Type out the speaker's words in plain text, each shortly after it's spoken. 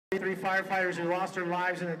Three firefighters who lost their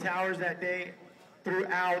lives in the towers that day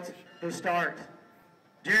throughout the start.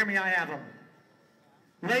 Jeremy, I have them.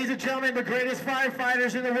 Ladies and gentlemen, the greatest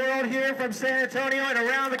firefighters in the world here from San Antonio and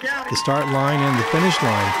around the county. The start line and the finish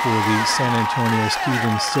line for the San Antonio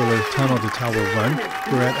Stevens-Siller Tunnel to Tower Run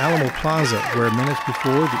were at Alamo Plaza, where minutes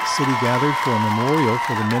before the city gathered for a memorial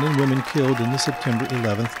for the men and women killed in the September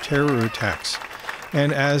 11th terror attacks.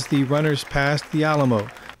 And as the runners passed the Alamo,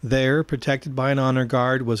 there, protected by an honor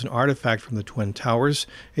guard, was an artifact from the Twin Towers,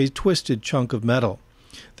 a twisted chunk of metal.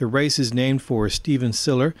 The race is named for Stephen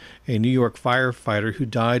Siller, a New York firefighter who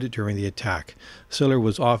died during the attack. Siller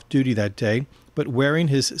was off duty that day, but wearing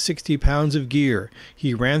his 60 pounds of gear,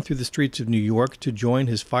 he ran through the streets of New York to join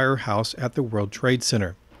his firehouse at the World Trade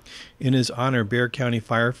Center. In his honor, Bexar County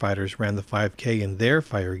firefighters ran the 5K in their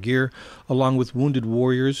fire gear, along with wounded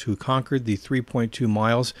warriors who conquered the 3.2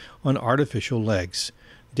 miles on artificial legs.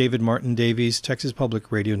 David Martin Davies, Texas Public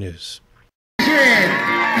Radio News.